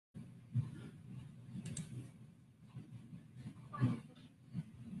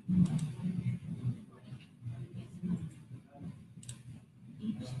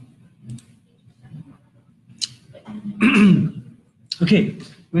Okay,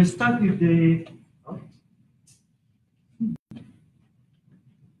 we'll start with the.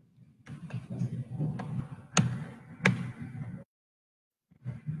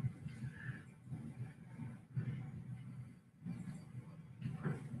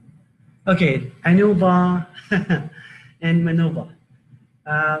 Okay, ANOVA and MANOVA.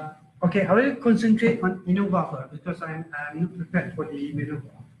 Okay, I will concentrate on ANOVA first because I'm not prepared for the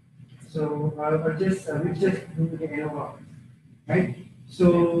MANOVA. So I'll just do the ANOVA, right?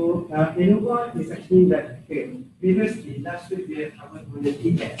 So ANOVA is actually that, okay, previously last week we have covered on the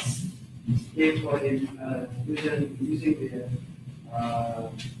T-test, okay, for the using the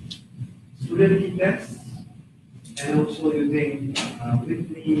student T-test and also using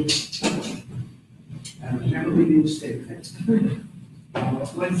weekly memory statements.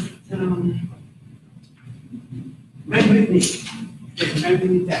 What's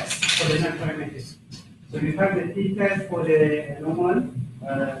memory test for the non-parametric. So you have the T-test for the normal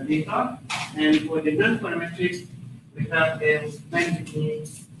data, and for the non-parametric, we have the memory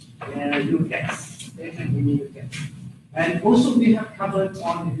U-test. And also we have covered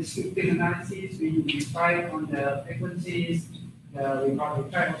on the descriptive analysis. We tried on the frequencies. We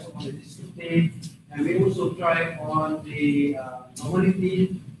tried also on the descriptive, and we also tried on the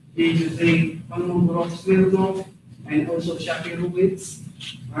normality using Smirnov and also Shapiro-Wilks,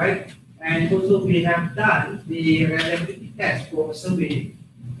 right? And also we have done the reliability test for a survey,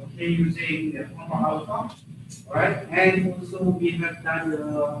 okay, using the alpha, right? And also we have done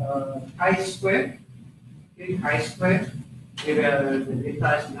the chi-square, okay, chi-square. If the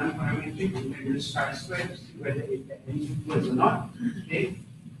data is non-parametric, we can use chi-square to see whether it equals or not, okay?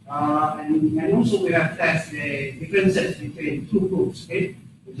 And also we have tested the differences between two groups, okay,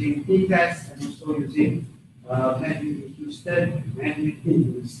 using T-test and also using Houston,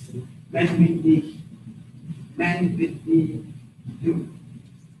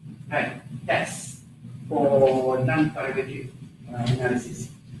 right, test for non-parametric analysis.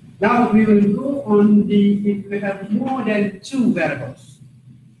 Now we will go on the, if we have more than two variables.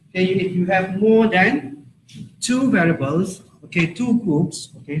 Okay, if you have more than two variables, okay, two groups,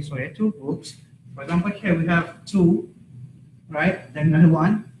 okay, sorry, two groups. For example, here we have two, right? Then another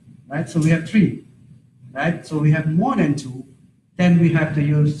one, right? So we have three, right? So we have more than two. Then we have to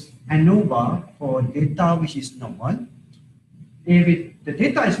use ANOVA for data which is normal. If the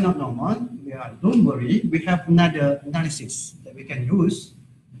data is not normal, don't worry, we have another analysis that we can use.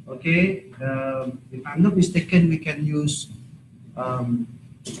 Okay, if I'm not mistaken, we can use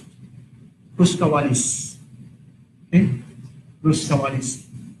Kruskal-Wallis. Okay, Kruskal-Wallis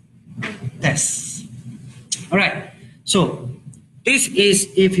test. All right, so this is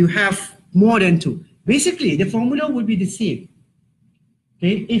if you have more than two. Basically, the formula will be the same.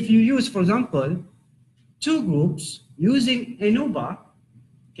 Okay, if you use, for example, two groups using ANOVA,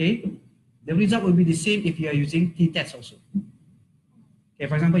 okay, the result will be the same if you are using T-test also. Okay,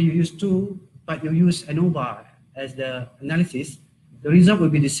 for example, you use two, but you use ANOVA as the analysis, the result will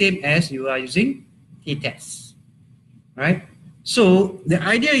be the same as you are using T-test, right? So the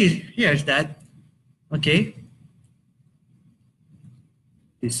idea is here is that, okay,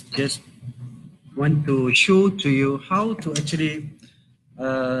 it's just want to show to you how to actually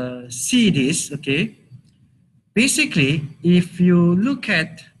see this, okay? Basically, if you look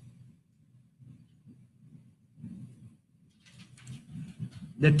at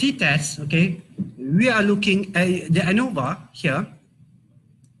the T-test, okay, we are looking at the ANOVA here,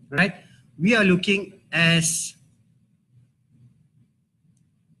 right? We are looking as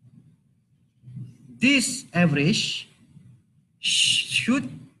this average should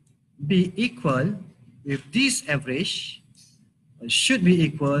be equal with this average, should be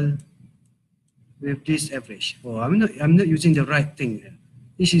equal with this average. Oh, I'm not using the right thing.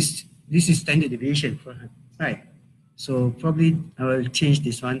 This is standard deviation for her, right? So probably I will change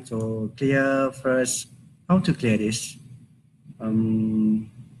this one. So clear first. How to clear this?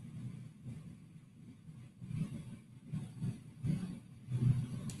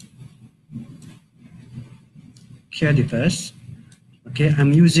 Clear the first. Okay,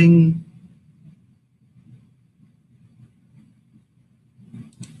 I'm using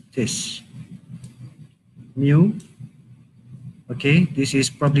this mu. Okay, this is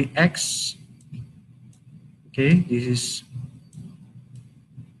probably x. Okay, this is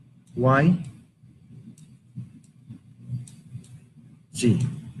y, z.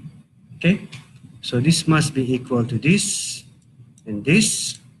 Okay, so this must be equal to this and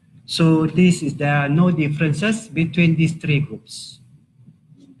this. So this is, there are no differences between these three groups.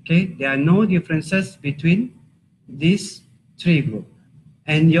 Okay, there are no differences between these three groups.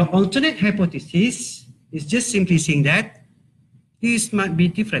 And your alternate hypothesis It's just simply saying that this might be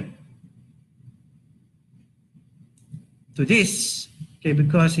different to this. Okay,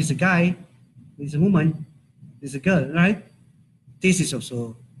 because he's a guy, he's a woman, he's a girl, right? This is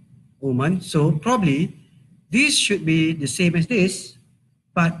also a woman. So probably this should be the same as this,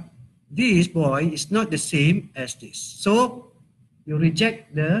 but this boy is not the same as this. So you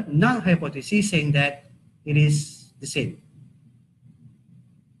reject the null hypothesis saying that it is the same.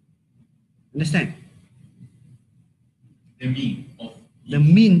 Understand? The mean of the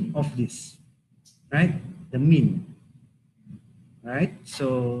mean of this, right? The mean, right?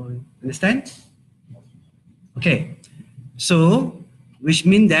 So understand? Okay. So which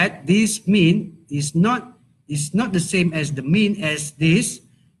means that this mean is not the same as the mean as this,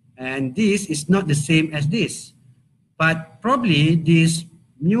 and this is not the same as this. But probably this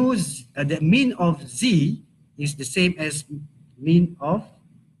mu, the mean of z is the same as mean of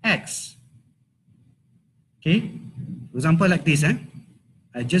x. Okay, for example like this,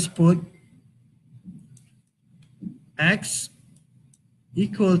 I just put x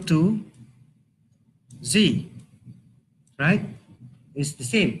equal to z, right? It's the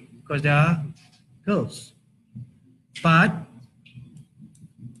same because they are girls. But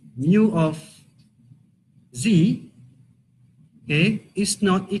mu of z, okay, is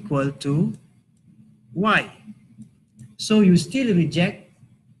not equal to y. So you still reject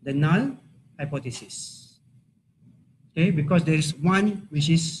the null hypothesis. Okay, because there is one which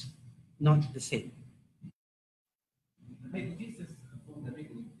is not the same. The hypothesis from the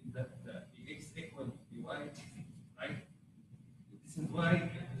beginning is that x equal to y, right? This is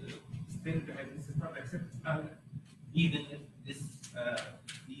why still the hypothesis is not accepted, even if this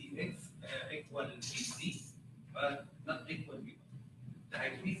the x equal z, but not equal to y. The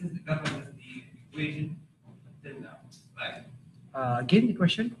hypothesis governs the equation until now, right? Again, the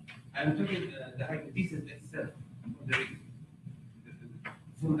question? I'm talking the hypothesis itself.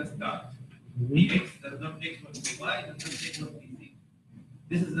 From the start, dx does not equal to y, does not equal to z.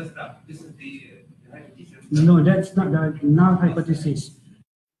 This is the start. This is the hypothesis. No, that's not the null hypothesis.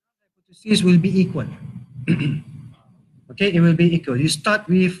 Hypothesis will be equal. Okay, it will be equal. You start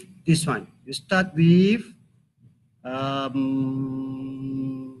with this one. You start with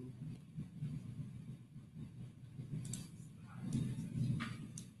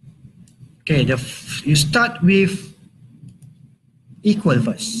okay, you start with equal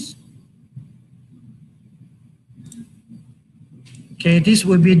first. Okay, this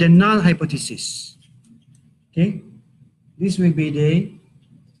will be the null hypothesis. Okay, this will be the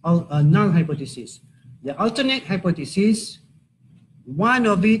null hypothesis. The alternate hypothesis, one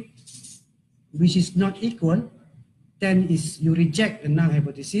of it which is not equal, then is you reject the null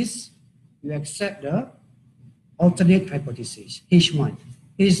hypothesis, you accept the alternate hypothesis, H1.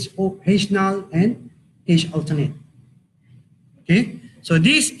 H null and H alternate. Okay, so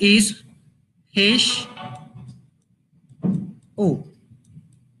this is H O.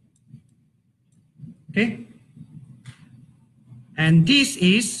 Okay, and this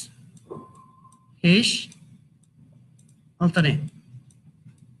is H alternate,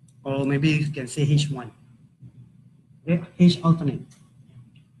 or maybe you can say H1. Okay, H alternate.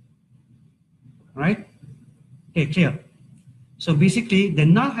 All right. Okay, clear. So basically, the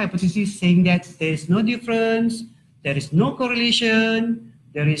null hypothesis saying that there is no difference, there is no correlation,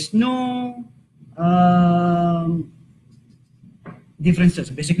 there is no differences.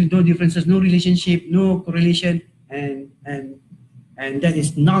 Basically, no differences, no relationship, no correlation, and that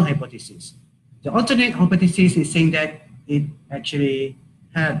is null hypothesis. The alternate hypothesis is saying that it actually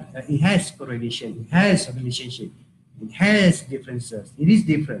has correlation, it has a relationship, it has differences, it is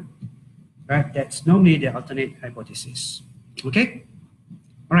different, right? That's normally the alternate hypothesis. Okay,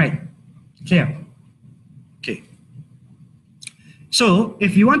 all right, clear. Okay, so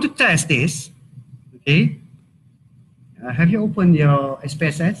if you want to test this, okay, have you opened your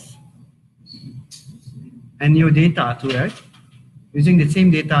SPSS and your data to it using the same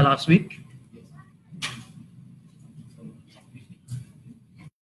data last week?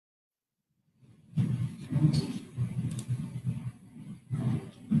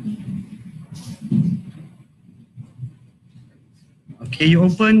 Okay, you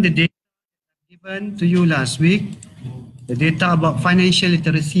opened the data given to you last week, the data about financial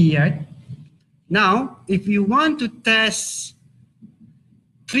literacy, right? Now, if you want to test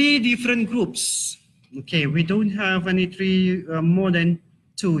 3 different groups, okay, we don't have any 3, more than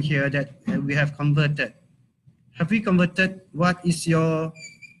 2 here that we have converted. Have we converted? What is your,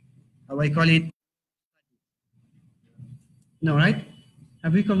 how I call it? No, right?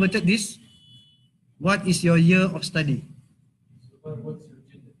 Have we converted this? What is your year of study? What's your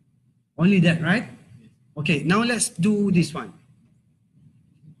gender? Only that, right? Okay, now let's do this one.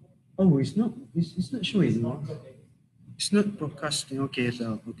 Oh, it's not showing. No? It's not broadcasting. Okay,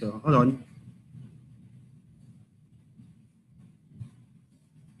 so okay, hold on.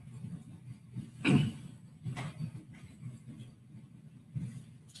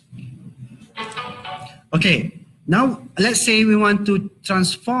 Okay, now let's say we want to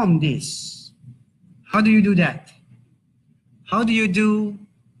transform this. How do you do that? How do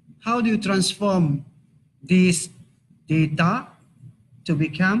you transform this data to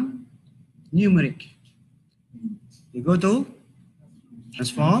become numeric? You go to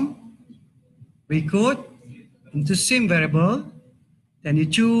transform, recode into same variable, then you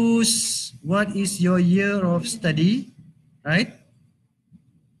choose what is your year of study, right?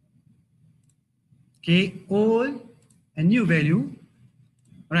 Okay, old and new value.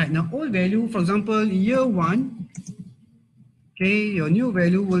 All right, now old value, for example, year 1, okay, your new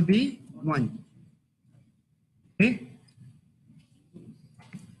value will be 1. Okay,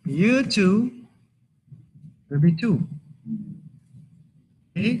 year 2 will be 2.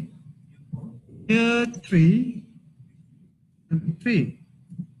 Okay, year 3 will be 3.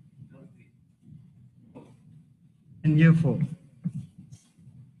 And year 4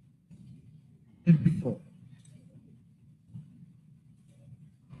 will be 4.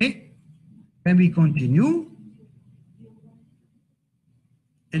 Okay, then we continue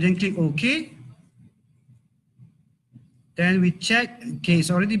and then click OK. Then we check, okay, it's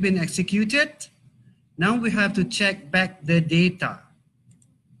already been executed. Now we have to check back the data.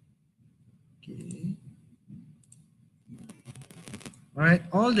 Okay. All right,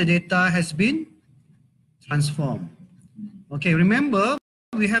 all the data has been transformed. Okay, remember,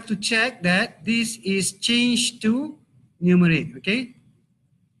 we have to check that this is changed to numeric, okay?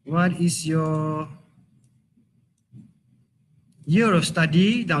 What is your year of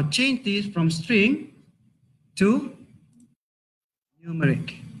study? Now change this from string to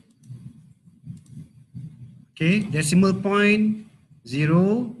numeric. Okay, decimal point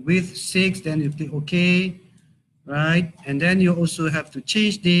 0 with 6, then you click OK, right? And then you also have to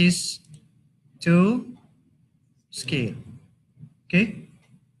change this to scale. Okay,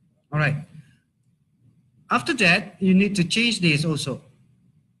 all right. After that, you need to change this also.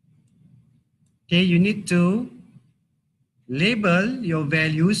 Okay, you need to label your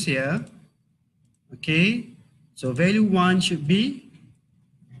values here. Okay, so value 1 should be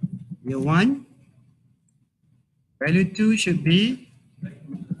year 1. Value 2 should be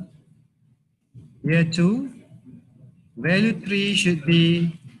year 2. Value 3 should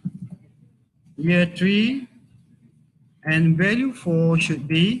be year 3. And value 4 should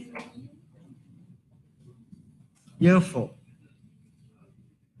be year 4.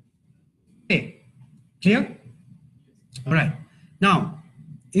 Okay, clear? All right. Now,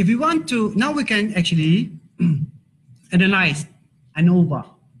 if we want to, now we can actually analyze ANOVA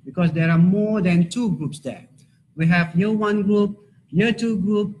because there are more than 2 groups there. We have year 1 group, year 2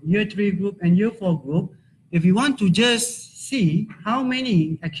 group, year 3 group, and year 4 group. If you want to just see how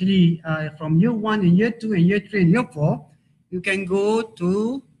many actually from year 1 and year 2 and year 3 and year 4, you can go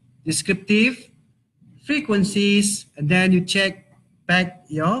to descriptive frequencies and then you check back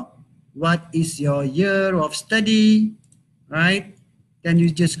your what is your year of study, right? Then you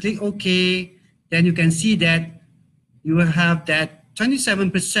just click OK. Then you can see that you will have that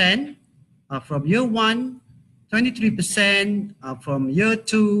 27% from year 1, 23% from year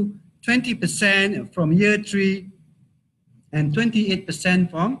 2, 20% from year 3, and 28%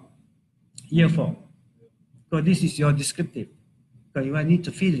 from year 4. So this is your descriptive. So you need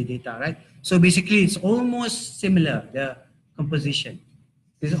to fill the data, right? So basically it's almost similar, the composition.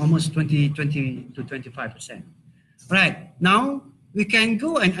 It's almost 20 to 25%. Right, now we can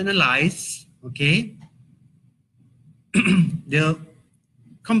go and analyze, okay, the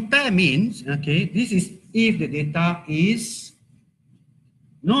compare means, okay, this is if the data is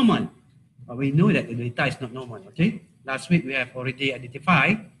normal. But we know that the data is not normal, okay? Last week we have already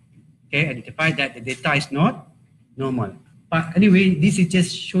identified that the data is not normal. But anyway, this is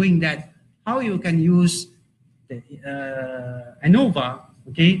just showing that how you can use the ANOVA,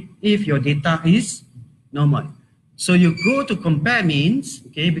 okay, if your data is normal. So you go to compare means,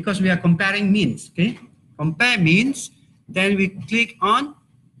 okay, because we are comparing means, okay? Compare means, then we click on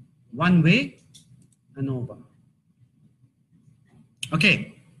one way ANOVA.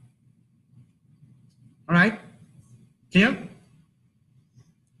 Okay. All right. Clear?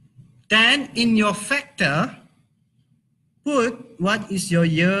 Then in your factor, put what is your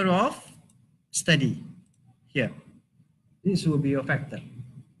year of study here. This will be your factor.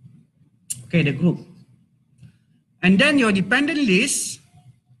 Okay, the group. And then your dependent list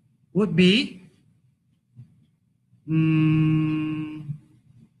would be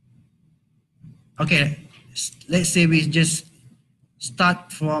Okay, let's say we just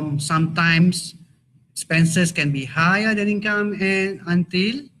start from sometimes expenses can be higher than income and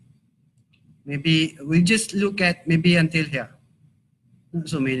until maybe we just look at maybe until here. Not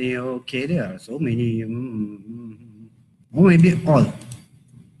so many, okay, there are so many, or maybe all,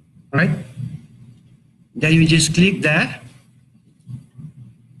 right? Then you just click there.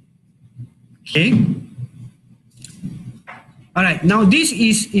 Okay. All right, now this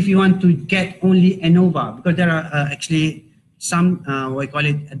is if you want to get only ANOVA, because there are actually some, we call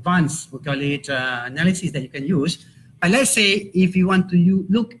it advanced, we call it analysis that you can use. But let's say if you want to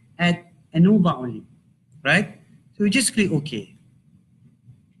look at ANOVA only, right? So you just click OK.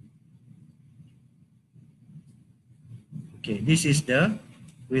 Okay, this is the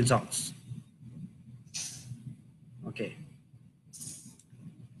results. Okay.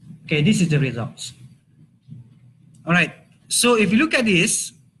 Okay, this is the results. All right. So if you look at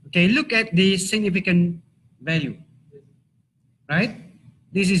this, okay, look at the significant value, right?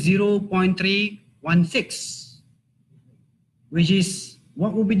 This is 0.316, which is,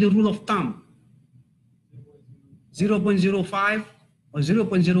 what would be the rule of thumb? 0.05 or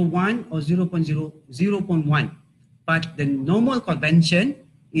 0.01 or 0.1. But the normal convention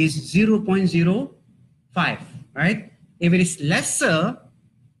is 0.05, right? If it is lesser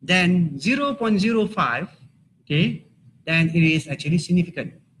than 0.05, okay, then it is actually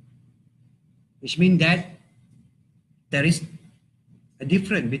significant, which means that there is a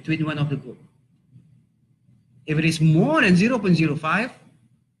difference between one of the group. If it is more than 0.05,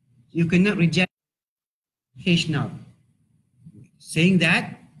 you cannot reject H null, saying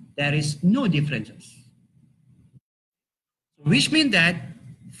that there is no differences. Which means that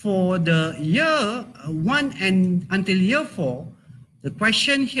for the year 1 and until year 4, the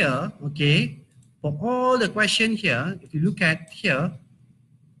question here, okay, for all the question here, if you look at here,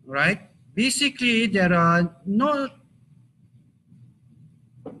 right, basically there are no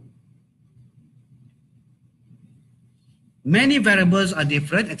many variables are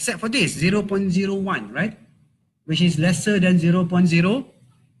different except for this 0.01, right, which is lesser than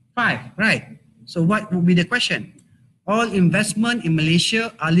 0.05, right? So what would be the question? All investment in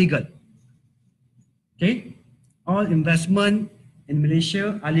Malaysia are legal. Okay, all investment in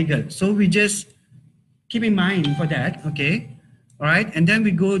Malaysia are legal. So we just keep in mind for that, okay? All right, and then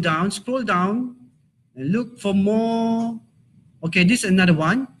we go down, scroll down, and look for more. Okay, this is another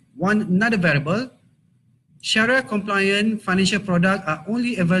another variable. Sharia compliant financial products are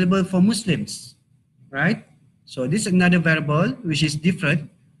only available for Muslims, right? So this is another variable which is different.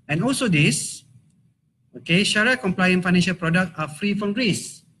 And also this, okay, Sharia compliant financial products are free from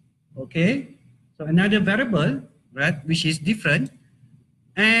risk, okay? So another variable, right, which is different.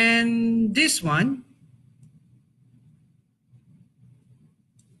 And this one,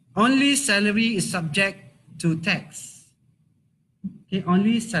 only salary is subject to tax. Okay,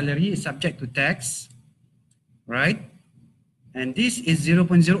 only salary is subject to tax, right? And this is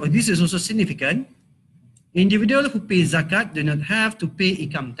 0.0. This is also significant. Individuals who pay zakat do not have to pay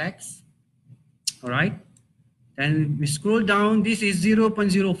income tax. All right. Then we scroll down. This is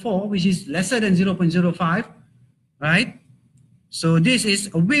 0.04, which is lesser than 0.05, right? So this is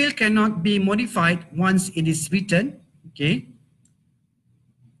a will cannot be modified once it is written. Okay.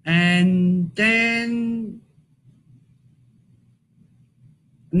 And then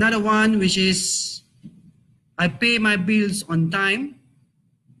another one, which is I pay my bills on time.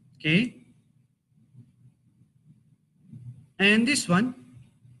 Okay. And this one,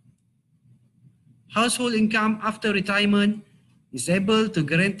 household income after retirement is able to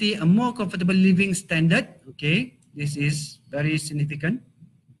guarantee a more comfortable living standard. Okay. This is very significant.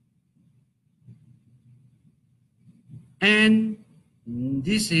 And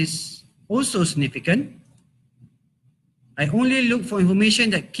this is also significant. I only look for information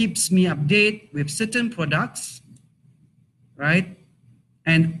that keeps me updated with certain products, right?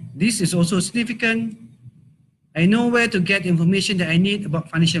 And this is also significant. I know where to get information that I need about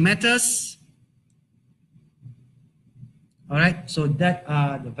financial matters. All right, so that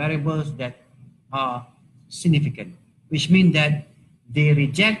are the variables that are significant, which means that they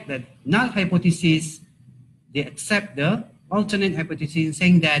reject the null hypothesis, they accept the alternate hypothesis,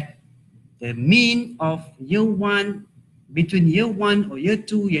 saying that the mean of year 1, between year 1 or year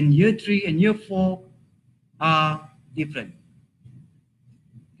 2 and year 3 and year 4 are different.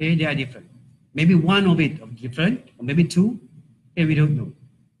 Okay, they are different. Maybe one of it are different, or maybe two. Okay, we don't know.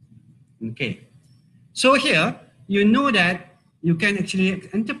 Okay, so here you know that you can actually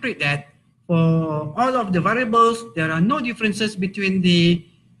interpret that for all of the variables, there are no differences between the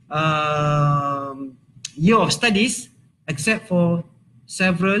year of studies except for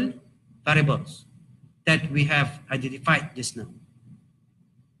several variables that we have identified just now.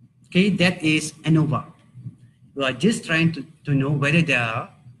 Okay, that is ANOVA. We are just trying to know whether there are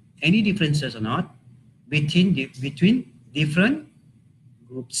any differences or not between different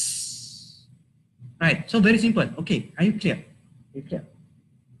groups. Right, so very simple. Okay, are you clear? Are you clear?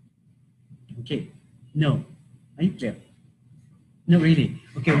 Okay, no. Are you clear? No, really.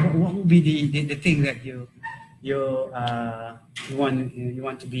 Okay, what would be the thing that you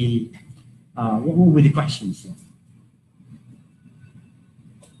want to be? What would be the questions?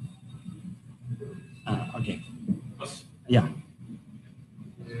 Okay. Yeah.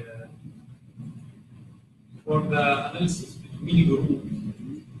 For the analysis between group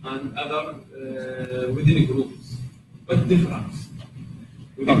and other within groups, what difference?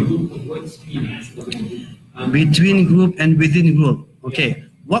 Within group, what's meaning? Between group and within group. Okay.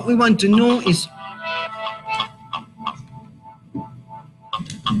 What we want to know is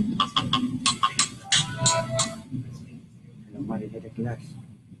ada kelas.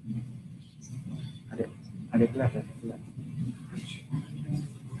 Ada kelas.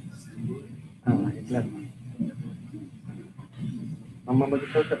 Mama bagi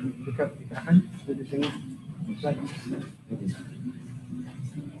tahu dekat kan di sini.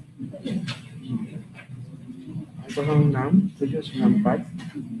 Kosong 6 794.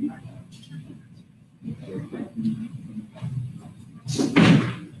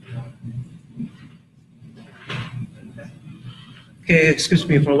 Okay, excuse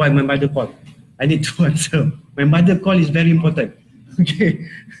me for a while, my mother call. I need to answer. My mother call is very important. Okay.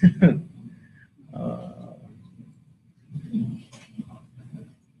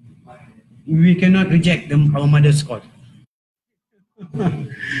 We cannot reject our mother's call.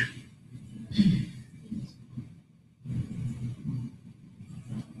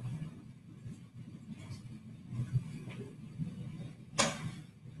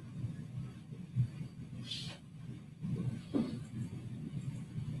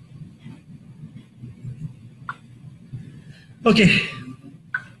 Okay.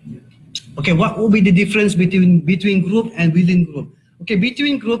 Okay, what will be the difference between group and within group? Okay,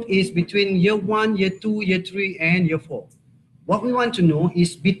 between group is between year 1, year 2, year 3, and year 4. What we want to know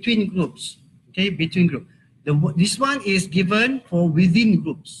is between groups. Okay, between group. This one is given for within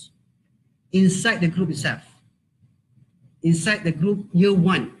groups. Inside the group itself. Inside the group year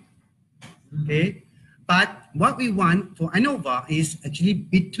 1. Okay, but what we want for ANOVA is actually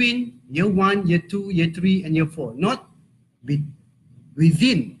between year 1, year 2, year 3, and year 4. Not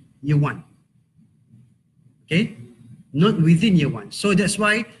within year 1. Okay, not within year 1. So that's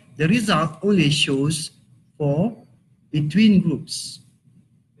why the result only shows for between groups.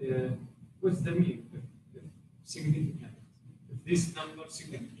 What's the mean? Significant. If this number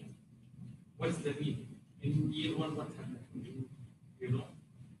significant, what's the mean? In year 1, what happened? You know?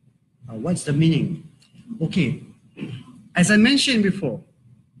 What's the meaning? Okay, as I mentioned before.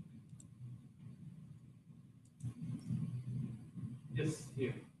 Yes,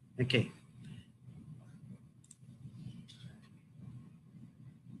 here. Okay.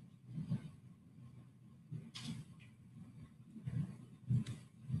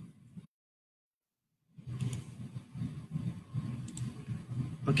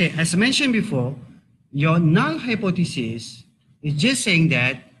 Okay, as I mentioned before, your null hypothesis is just saying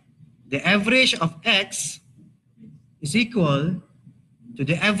that the average of X is equal to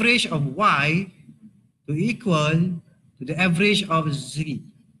the average of Y to equal to the average of Z.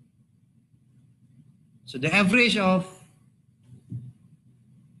 So the average of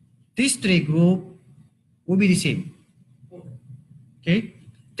these three groups will be the same. Okay,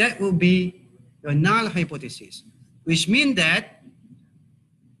 that will be your null hypothesis, which means that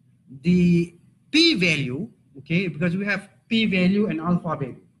the p-value, okay, because we have p-value and alpha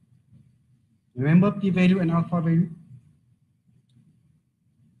value. Remember p-value and alpha value?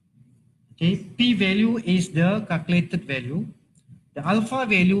 Okay, p-value is the calculated value. The alpha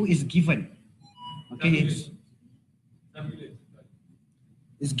value is given. Okay,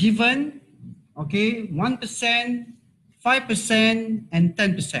 it's given, okay, 1%, 5%, and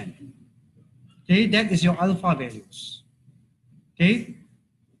 10%. Okay, that is your alpha values. Okay,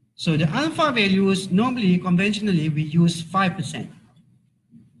 so the alpha values, normally, conventionally, we use 5%.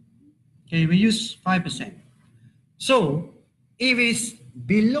 Okay, we use 5%. So if it's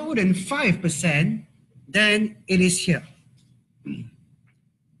below than 5%, then it is here.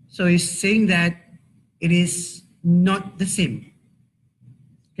 So it's saying that it is not the same.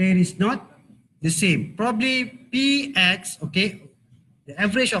 Okay, it is not the same. Probably Px, okay, the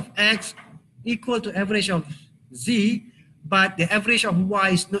average of X equal to average of Z, but the average of Y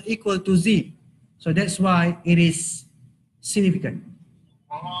is not equal to Z. So that's why it is significant.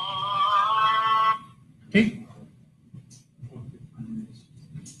 Okay?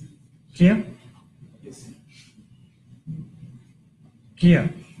 Clear? Clear.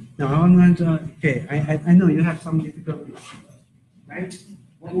 Now I'm going to, okay, I know you have some difficulties, right?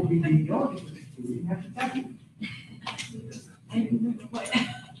 What will be your difficulty? You have to tell me. I don't know what.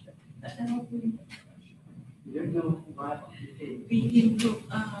 You don't know what, okay. We didn't do,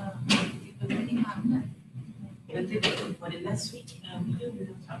 it already happened. For the last week, we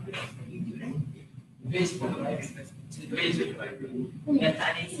do something right? Facebook, right? Facebook, right? Yes,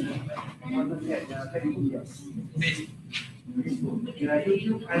 I see. Yes. Facebook.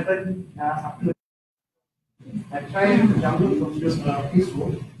 YouTube, I can upload. I try to download from your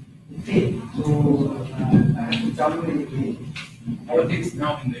Facebook. Okay, so I have to download it again. What is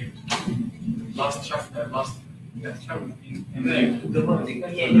now in the last chapter, last chapter in the wording?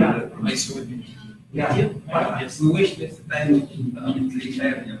 Yeah. I saw it. Yeah. Yes. We wish this time to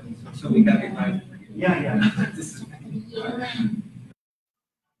share, so we can remind. Yeah. This is. Like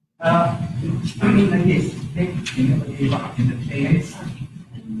this.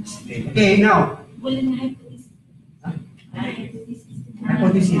 Okay, now.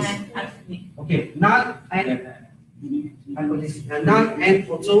 Hypothesis. Okay, not and hypothesis. Not and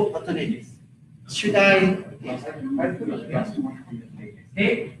also alternatives. Should I? Yes.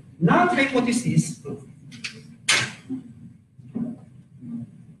 Okay, not hypothesis.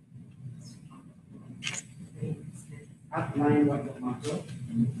 Outline what the marker.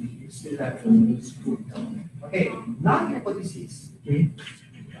 Still have okay, non hypothesis. Okay,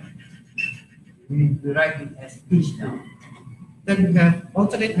 we write it as H now. Then we have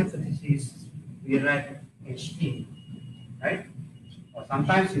alternate hypothesis. We write HT, right? Or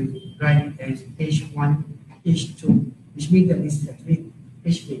sometimes we write it as H1, H2, which means that this is a twin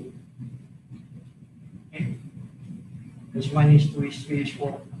HP. Okay, H1, H2, H3,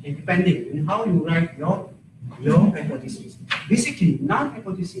 H4. Okay, depending on how you write your hypothesis. Basically,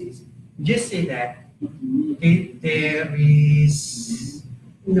 non-hypothesis, just say that okay, there is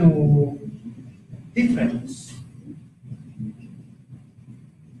no difference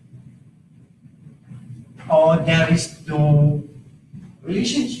or there is no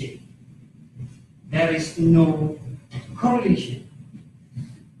relationship, there is no correlation.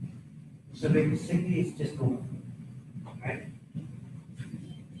 So basically, it's just no, right?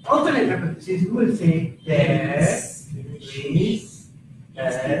 Alternate hypothesis will say there is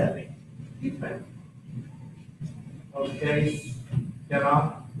a difference. Or there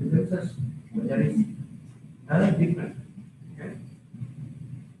are differences, or there is a difference. Okay.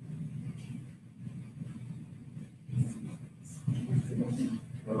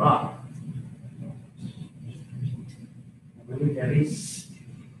 There are. Maybe there is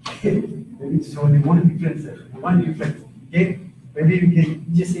only one difference. Okay. Maybe we can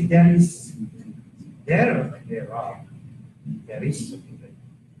just say there is the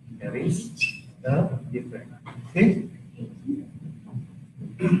difference. Okay?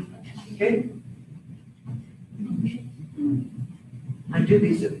 Okay? And do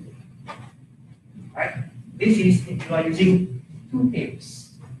this. Right? This is if you are using two tapes.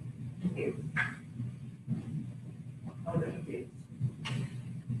 How do you tape?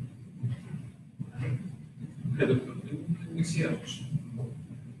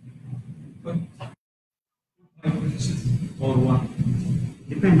 Or one.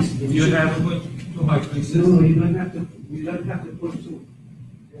 Depends. If you have two hypotheses. no, you don't have to. You don't have to put two.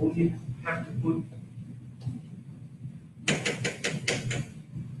 You only have to put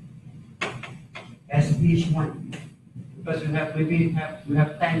SPH1 because you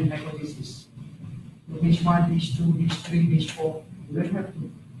have 10 hypotheses. So H1, H2, H3, H4. You don't have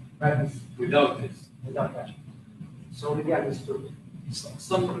to write this Without this. without that. So we understood.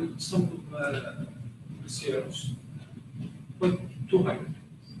 Some research put two hypotheses.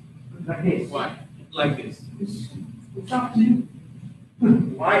 Like this. Why? Like this. It's up to you.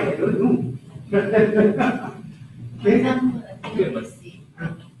 Why? I don't know. For example, Okay, but-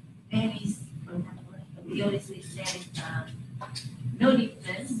 there is, for example, we always say there is no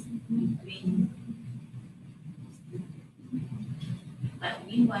difference between, but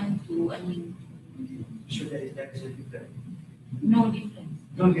we want to, Sure, there is a difference. no difference.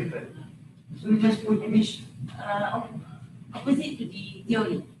 No difference. So you just put image. Opposite to the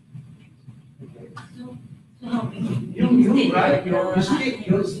theory. So how we You right, you state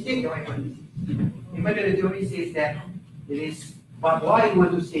your hypothesis. Even the theory says that it is, but why you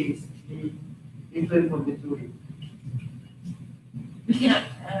want to say is the different from the theory. we cannot,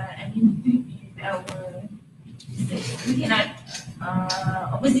 we cannot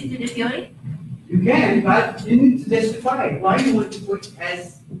opposite to the theory. You can, but you need to justify why you want to put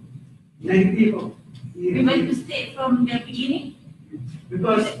as negative. We want to state from the beginning.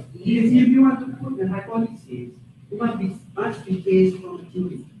 Because if you want to put the hypothesis, you must be based from the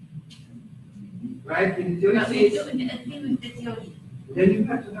theory. Right? If the theory But we says, don't agree with the theory. then you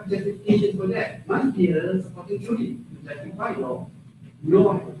have to have justification for that. Must be a supporting theory to justify your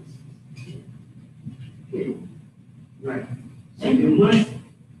hypothesis. Okay. Right. So you must.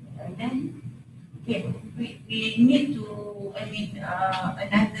 And then, okay, we need to,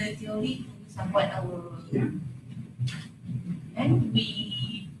 another theory to support our, Yeah. and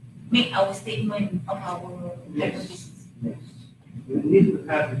we make our statement of our Yes. hypothesis. Yes. You need to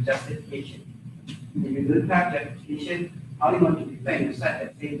have the justification. If you don't have justification, how you want to defend yourself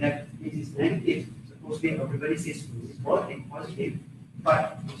and say that this is negative? Supposedly everybody says it's positive,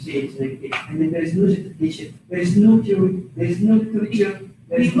 but you say it's negative. And then there is no justification. There is no theory. There is no picture.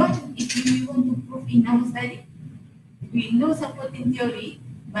 If we want to prove in our study, we know supporting theory,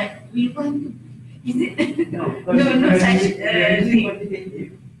 but we want to, is it? No, No, such using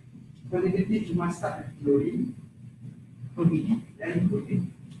thing. quantitative, you must start with theory, Okay. then prove it.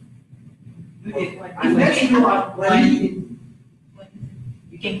 Okay. Unless you are valid.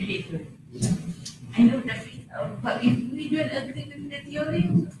 You can create theory. I know that, but if we don't agree with the theory,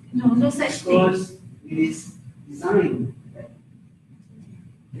 no such thing. Because it is designed.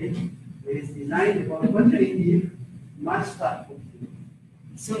 Okay? It is designed for quantitative, must start with theory.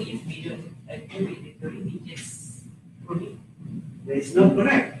 So if we don't agree with the theory, we just prove it. There is no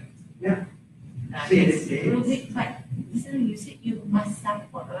correct. Yeah. Say the Yes, same. prove it, but so you said you must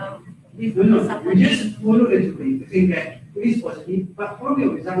support, with No, you supporting. just follow the theory to think that it is positive, but from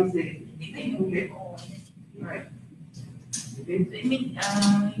your result is negative. Okay. Right. Okay. So it means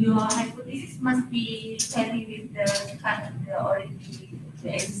your hypothesis must be tally with the already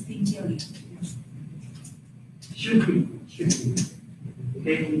the existing theory. Should be.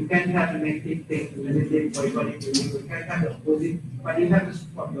 Okay, you can have a negative thing, negative for equality, you can have the opposite, but you have to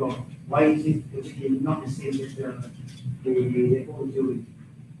support your why is it positive, not the same as the whole theory.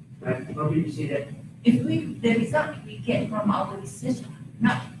 Right? Probably you say that. If the result we get from our research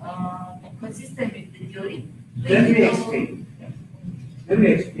not consistent with the theory, Let me explain. Let me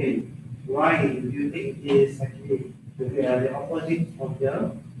explain why you think it is actually the opposite of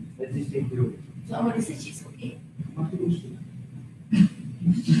the existing theory. So our research is okay.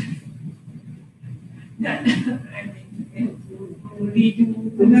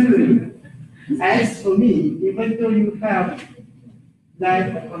 Generally, as for me, even though you have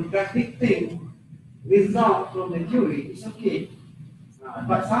like a contradicting result from the theory, it's okay.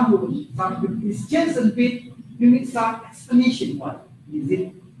 But some it's just a bit, you need some explanation. What is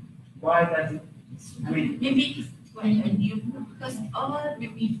it? Why does it? I mean, Maybe it's quite unusual because all the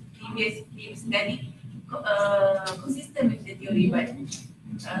previous study consistent with the theory, but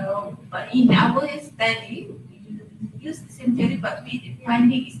in our study we use the same theory, but the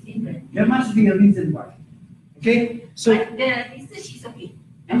finding is different. there must be a reason why. Okay, so But the research is okay.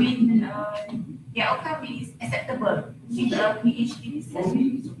 I mean, the outcome is acceptable. With the PhD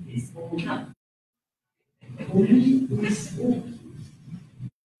research, it's not. only this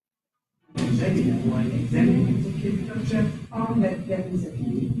found that there is a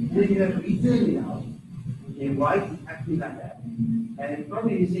key, then you have to reason it out. Okay, why is it acting like that? And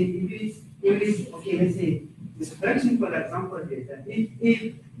probably you say if it is okay, let's say this very simple example is that if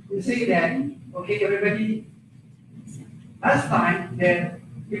you say that okay, everybody last time that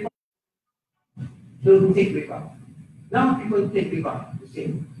people don't take riba. Now people take riba, you see,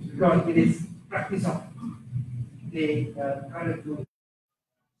 because it is practice of the current law.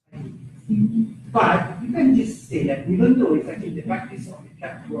 But you can just say that even though it's actually the practice of the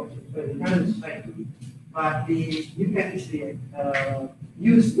current society, but you can actually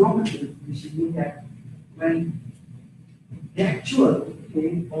use normative, which means that when the actual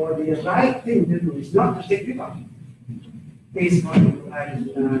thing or the right thing to do is not to take riba, based on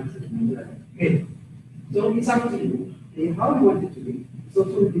okay. So it's up to you how you want it to be. So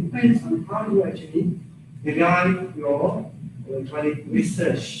it depends on how you actually derive your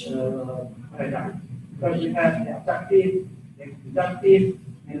research paradigm. Because you have the abductive, the deductive,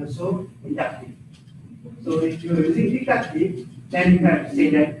 and also inductive. So if you're using deductive, then you have to say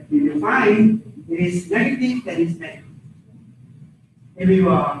that if you find it is negative, then it's negative. If you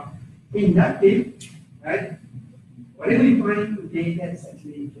are inductive, right? Whatever you find today, that's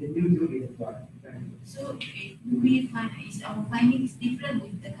actually the new theory of God. So we find our finding is different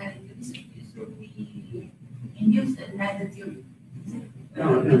with the current theory. So we induce another theory.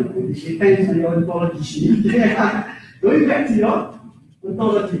 No, it depends on your ontology. Going back to your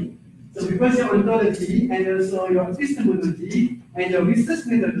ontology. So because because your ontology and also your epistemology and your research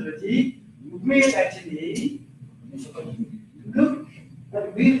methodology will actually look,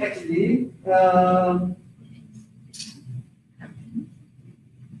 will actually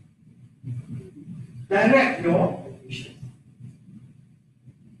direct your conclusion.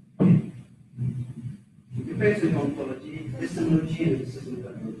 It depends on your ontology, epistemology, and research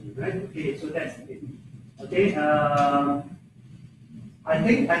methodology, right? Okay, so that's it. Okay, I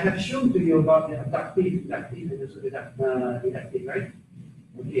think I have shown to you about the abductive, inductive, and also deductive, right?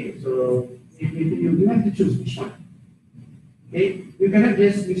 Okay, so if you have to choose which one. Okay, you cannot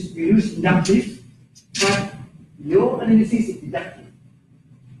just use inductive, but your analysis is deductive,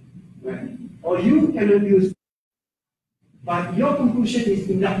 right? Or you cannot use, but your conclusion is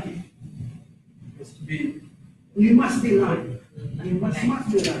inductive. You must be right. You must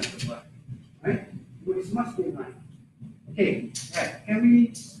be right, right? You must be right. Okay, right. Can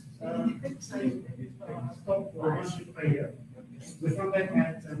we stop for one quick prayer? We'll come back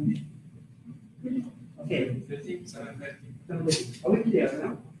at okay. 13, 7:30. Are we clear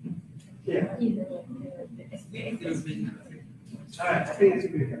now? Yeah. All right. I think it's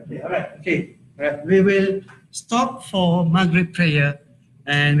good. Okay. All right. Okay. All right. We will stop for Maghrib prayer,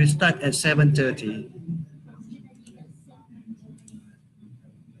 and we start at 7:30.